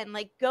again,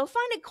 like go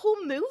find a cool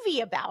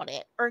movie about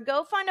it, or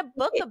go find a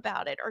book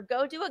about it, or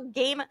go do a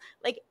game,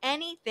 like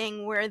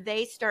anything where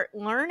they start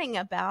learning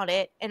about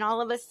it. And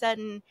all of a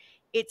sudden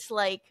it's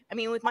like, I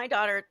mean, with my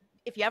daughter,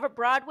 if you have a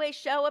Broadway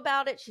show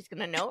about it, she's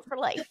going to know it for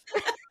life.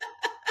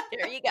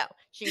 There you go.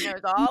 She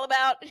knows all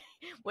about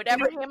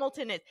whatever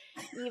Hamilton is.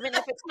 Even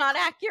if it's not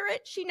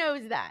accurate, she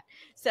knows that.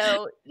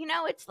 So, you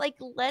know, it's like,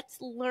 let's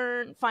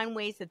find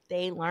ways that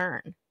they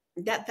learn.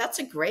 That's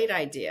a great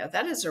idea.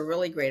 That is a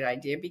really great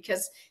idea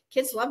because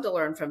kids love to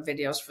learn from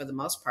videos for the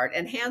most part,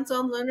 and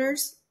hands-on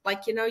learners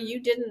Like, you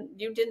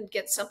didn't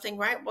get something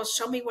right. Well,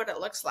 show me what it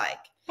looks like.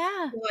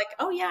 Yeah. You're like,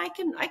 oh yeah,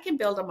 I can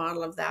build a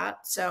model of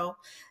that. So,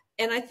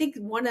 and I think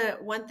one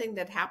thing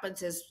that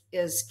happens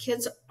is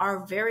kids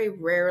are very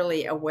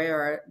rarely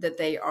aware that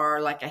they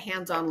are like a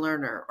hands-on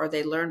learner, or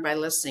they learn by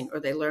listening, or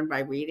they learn by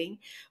reading.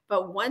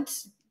 But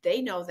once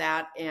they know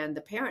that, and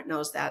the parent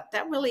knows that,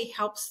 that really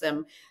helps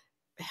them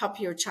help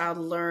your child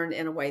learn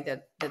in a way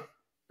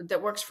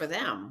that works for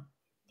them.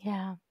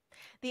 Yeah.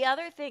 The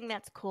other thing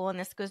that's cool, and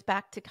this goes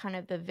back to kind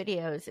of the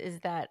videos, is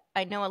that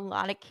I know a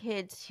lot of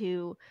kids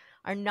who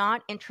are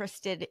not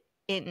interested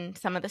in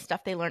some of the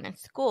stuff they learn in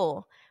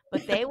school,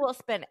 but they will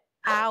spend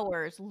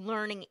hours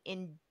learning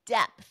in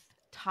depth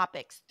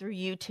topics through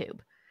YouTube.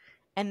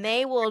 And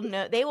they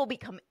will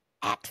become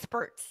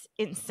experts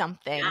in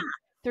something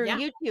through Yeah.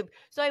 YouTube.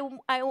 So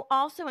I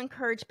also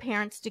encourage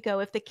parents to go,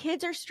 if the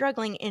kids are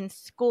struggling in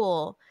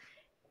school,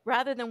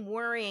 rather than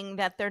worrying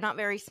that they're not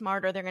very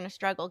smart or they're going to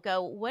struggle,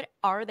 go, what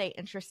are they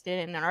interested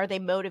in, and are they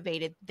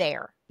motivated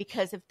there?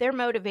 Because if they're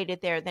motivated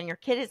there, then your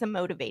kid is a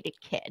motivated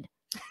kid.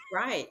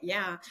 Right.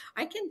 Yeah.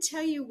 I can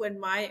tell you when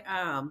I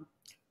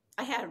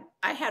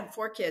had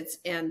 4 kids,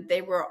 and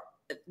they were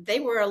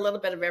a little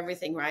bit of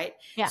everything, right?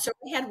 Yeah. So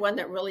I had one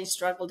that really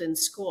struggled in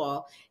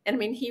school. And I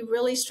mean, he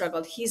really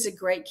struggled. He's a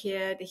great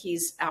kid.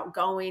 He's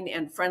outgoing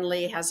and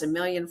friendly, has a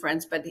million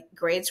friends, but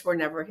grades were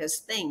never his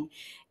thing.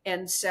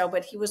 And so,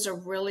 but he was a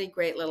really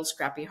great little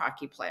scrappy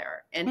hockey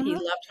player, and he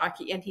loved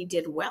hockey, and he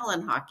did well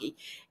in hockey.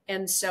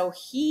 And so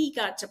he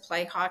got to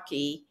play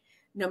hockey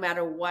no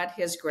matter what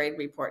his grade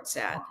report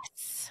said.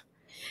 Yes.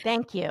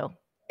 Thank you.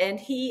 And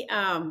he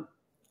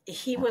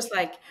was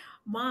like,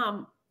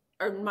 Mom,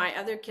 or my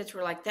other kids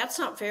were like, that's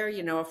not fair.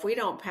 If we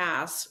don't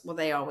pass, well,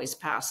 they always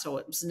pass. So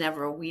it was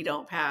never, we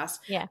don't pass.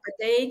 Yeah. But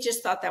they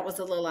just thought that was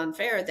a little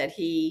unfair that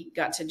he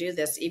got to do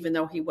this, even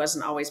though he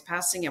wasn't always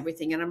passing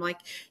everything. And I'm like,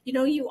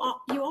 you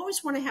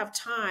always want to have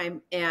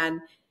time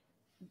and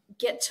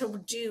get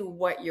to do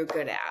what you're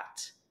good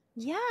at.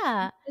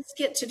 Yeah. Let's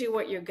get to do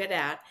what you're good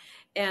at.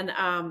 And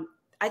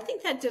I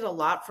think that did a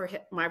lot for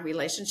my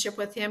relationship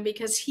with him,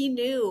 because he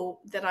knew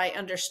that I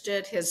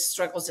understood his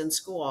struggles in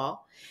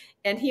school.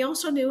 And he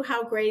also knew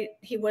how great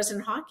he was in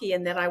hockey,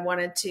 and that I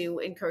wanted to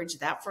encourage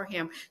that for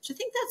him. So I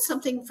think that's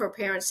something for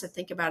parents to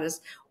think about,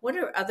 is what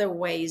are other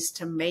ways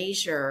to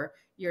measure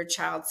your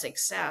child's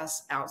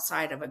success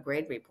outside of a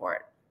grade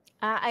report?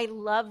 I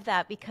love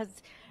that,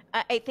 because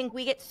I think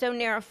we get so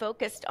narrow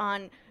focused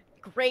on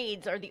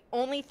grades are the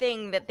only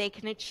thing that they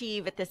can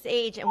achieve at this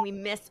age, and we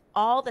miss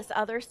all this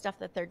other stuff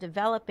that they're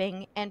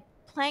developing. And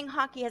playing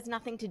hockey has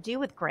nothing to do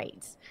with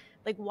grades.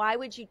 Like, why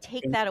would you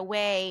take that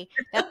away?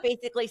 That's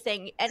basically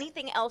saying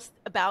anything else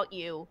about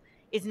you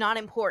is not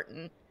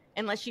important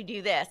unless you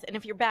do this. And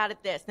if you're bad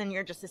at this, then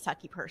you're just a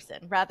sucky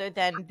person, rather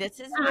than this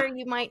is where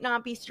you might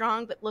not be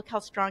strong, but look how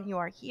strong you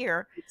are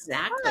here.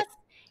 Exactly. Plus,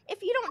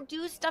 if you don't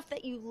do stuff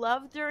that you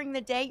love during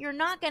the day, you're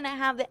not going to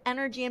have the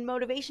energy and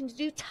motivation to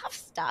do tough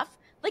stuff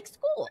like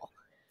school.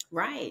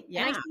 Right.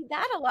 Yeah. And I see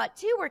that a lot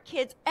too, where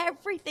kids,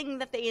 everything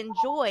that they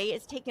enjoy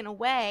is taken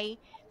away.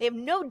 They have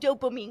no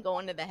dopamine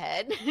going to the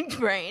head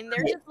brain.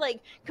 They're just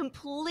like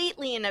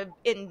completely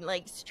in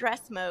like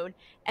stress mode,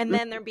 and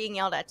then they're being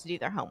yelled at to do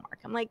their homework.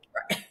 I'm like,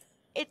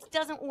 it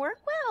doesn't work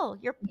well.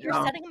 You're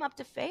setting them up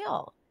to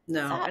fail.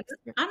 No, I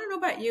don't know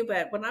about you,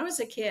 but when I was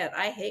a kid,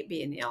 I hate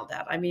being yelled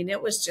at. I mean,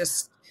 it was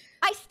just.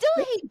 I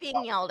still hate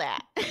being yelled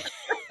at. It's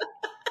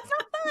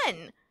not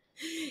fun.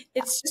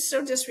 It's just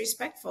so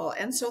disrespectful.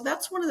 And so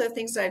that's one of the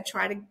things that I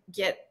try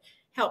to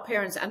help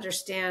parents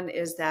understand,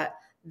 is that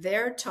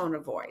their tone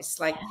of voice,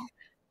 like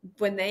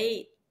when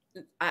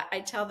I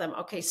tell them,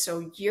 okay,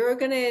 so you're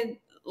going to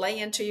lay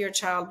into your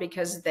child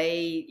because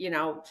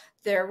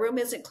their room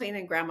isn't clean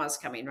and grandma's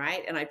coming,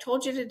 right? And I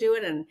told you to do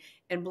it,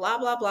 and blah,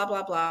 blah, blah,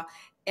 blah, blah.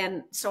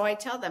 And so I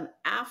tell them,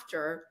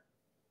 after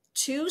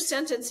 2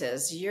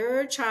 sentences,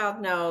 your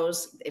child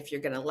knows if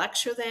you're going to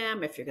lecture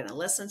them, if you're going to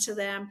listen to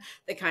them,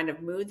 the kind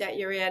of mood that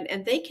you're in,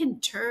 and they can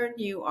turn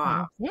you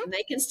off. And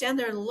they can stand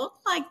there and look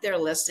like they're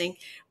listening,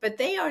 but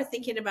they are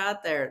thinking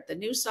about the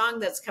new song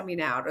that's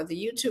coming out, or the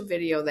YouTube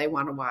video they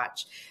want to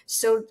watch.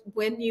 So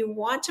when you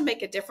want to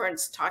make a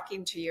difference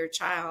talking to your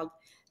child,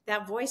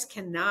 that voice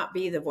cannot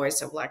be the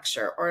voice of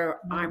lecture,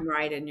 or I'm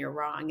right and you're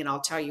wrong, and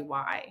I'll tell you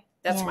why.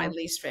 That's my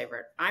least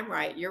favorite. I'm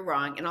right, you're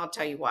wrong, and I'll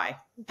tell you why.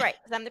 Right,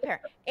 because I'm the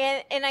parent.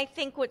 And I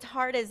think what's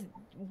hard is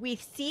we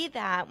see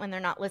that when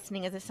they're not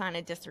listening as a sign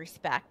of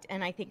disrespect.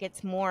 And I think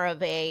it's more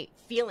of a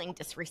feeling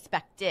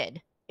disrespected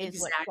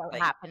is what's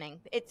happening.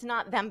 It's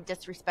not them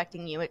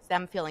disrespecting you. It's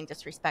them feeling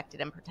disrespected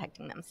and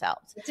protecting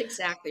themselves. That's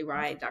exactly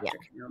right, Dr.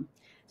 Kim.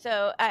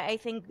 So I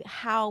think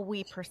how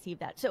we perceive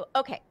that. So,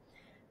 okay,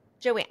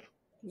 JoAnn.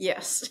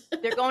 Yes.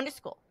 They're going to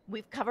school.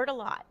 We've covered a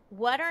lot.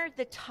 What are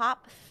the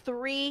top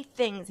 3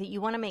 things that you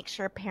want to make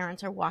sure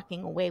parents are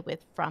walking away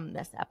with from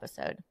this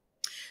episode?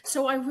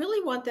 So I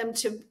really want them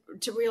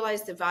to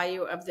realize the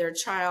value of their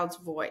child's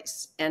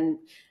voice, and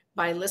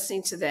by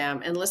listening to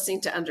them and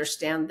listening to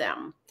understand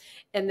them.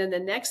 And then the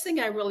next thing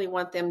I really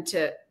want them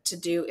to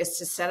do is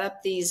to set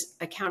up these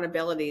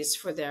accountabilities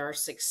for their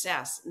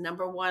success.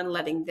 Number one,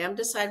 letting them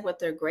decide what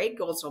their grade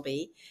goals will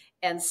be.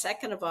 And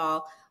second of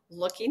all,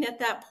 looking at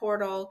that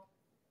portal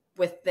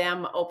with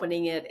them,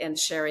 opening it and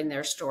sharing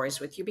their stories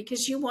with you,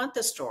 because you want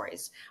the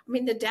stories. I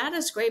mean, the data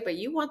is great, but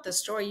you want the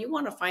story. You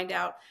want to find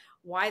out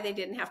why they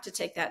didn't have to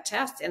take that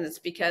test. And it's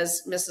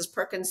because Mrs.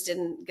 Perkins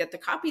didn't get the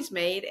copies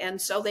made, and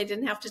so they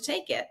didn't have to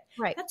take it.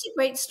 Right. That's a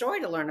great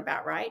story to learn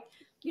about, right?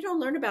 You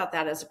don't learn about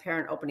that as a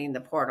parent opening the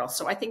portal.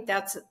 So I think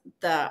that's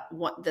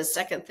the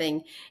second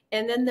thing.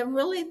 And then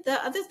the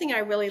other thing I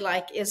really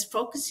like is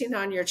focusing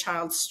on your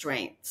child's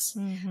strengths.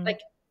 Mm-hmm.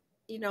 Like,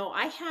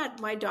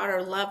 my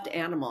daughter loved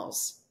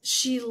animals.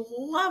 She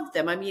loved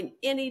them. I mean,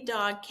 any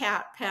dog,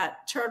 cat,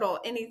 pet, turtle,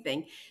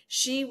 anything.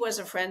 She was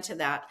a friend to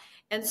that.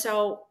 And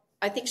so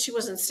I think she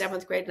was in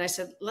 7th grade. And I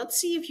said, let's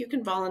see if you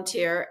can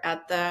volunteer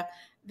at the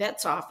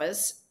vet's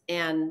office,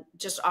 and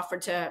just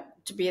offered to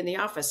be in the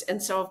office.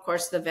 And so, of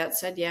course, the vet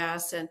said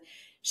yes. And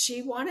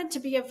she wanted to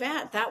be a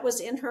vet. That was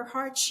in her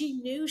heart. She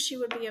knew she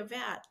would be a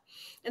vet.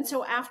 And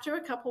so after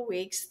a couple of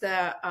weeks,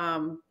 the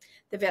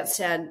vet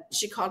said,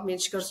 she called me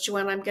and she goes,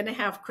 JoAnn, I'm going to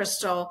have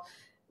Crystal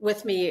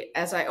with me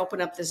as I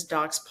open up this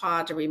dog's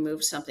paw to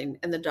remove something,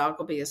 and the dog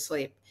will be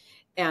asleep.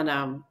 And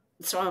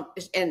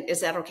and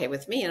is that okay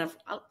with me? And of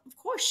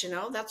course,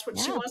 that's what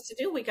she wants to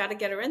do. We got to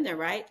get her in there,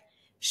 right?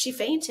 She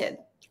fainted.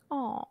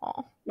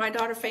 Oh, my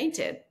daughter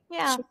fainted.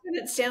 Yeah. She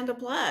couldn't stand the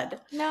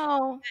blood.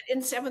 No.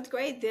 In 7th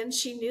grade, then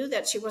she knew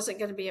that she wasn't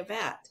going to be a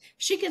vet.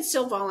 She could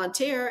still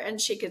volunteer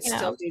and she could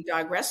still do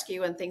dog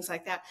rescue and things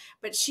like that.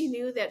 But she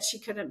knew that she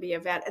couldn't be a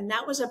vet. And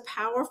that was a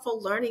powerful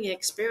learning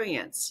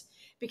experience,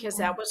 because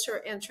that was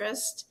her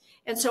interest.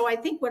 And so I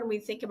think when we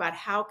think about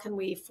how can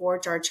we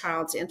forge our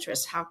child's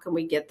interest, how can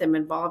we get them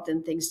involved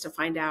in things to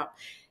find out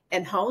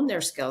and hone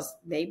their skills?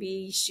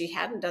 Maybe she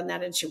hadn't done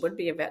that and she would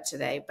be a vet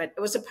today, but it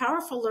was a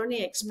powerful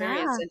learning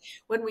experience. Yeah. And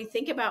when we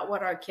think about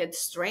what our kids'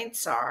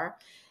 strengths are,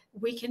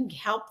 we can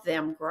help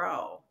them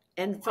grow.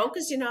 And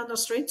focusing on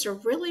those strengths are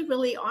really,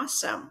 really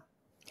awesome.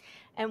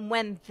 And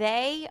when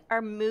they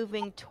are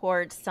moving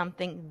towards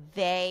something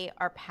they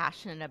are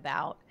passionate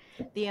about,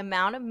 the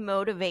amount of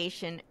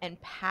motivation and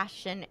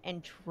passion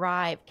and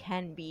drive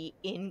can be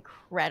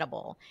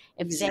incredible.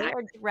 If they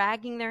are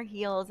dragging their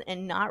heels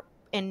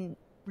and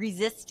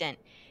resistant,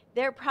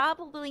 they're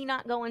probably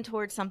not going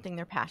towards something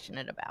they're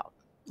passionate about.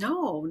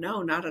 No,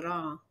 not at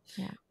all.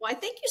 Yeah. Well, I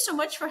thank you so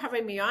much for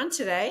having me on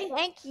today.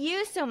 Thank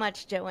you so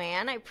much,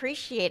 JoAnn. I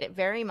appreciate it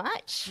very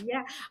much.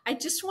 Yeah. I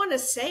just want to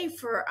say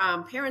for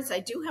parents, I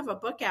do have a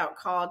book out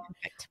called,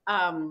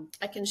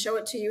 I can show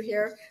it to you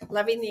here,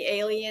 Loving the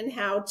Alien,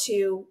 How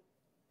to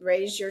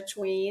Raise Your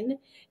Tween.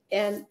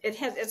 And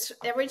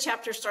every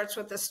chapter starts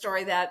with a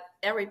story that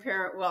every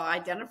parent will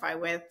identify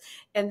with.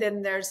 And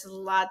then there's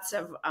lots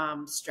of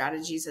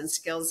strategies and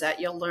skills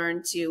that you'll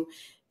learn to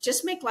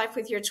just make life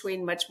with your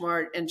tween much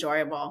more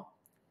enjoyable.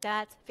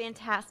 That's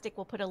fantastic.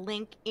 We'll put a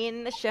link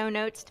in the show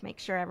notes to make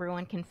sure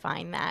everyone can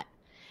find that.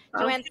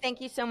 JoAnn,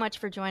 thank you so much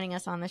for joining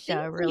us on the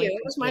show.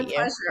 It was my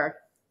pleasure.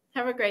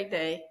 Have a great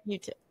day. You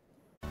too.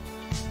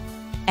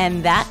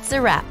 And that's a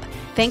wrap.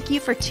 Thank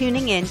you for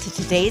tuning in to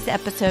today's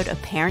episode of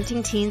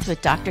Parenting Teens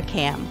with Dr.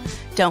 Cam.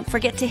 Don't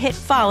forget to hit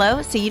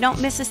follow so you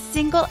don't miss a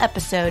single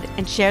episode,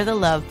 and share the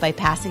love by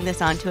passing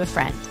this on to a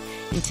friend.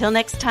 Until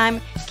next time,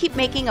 keep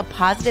making a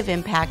positive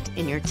impact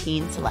in your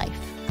teen's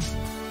life.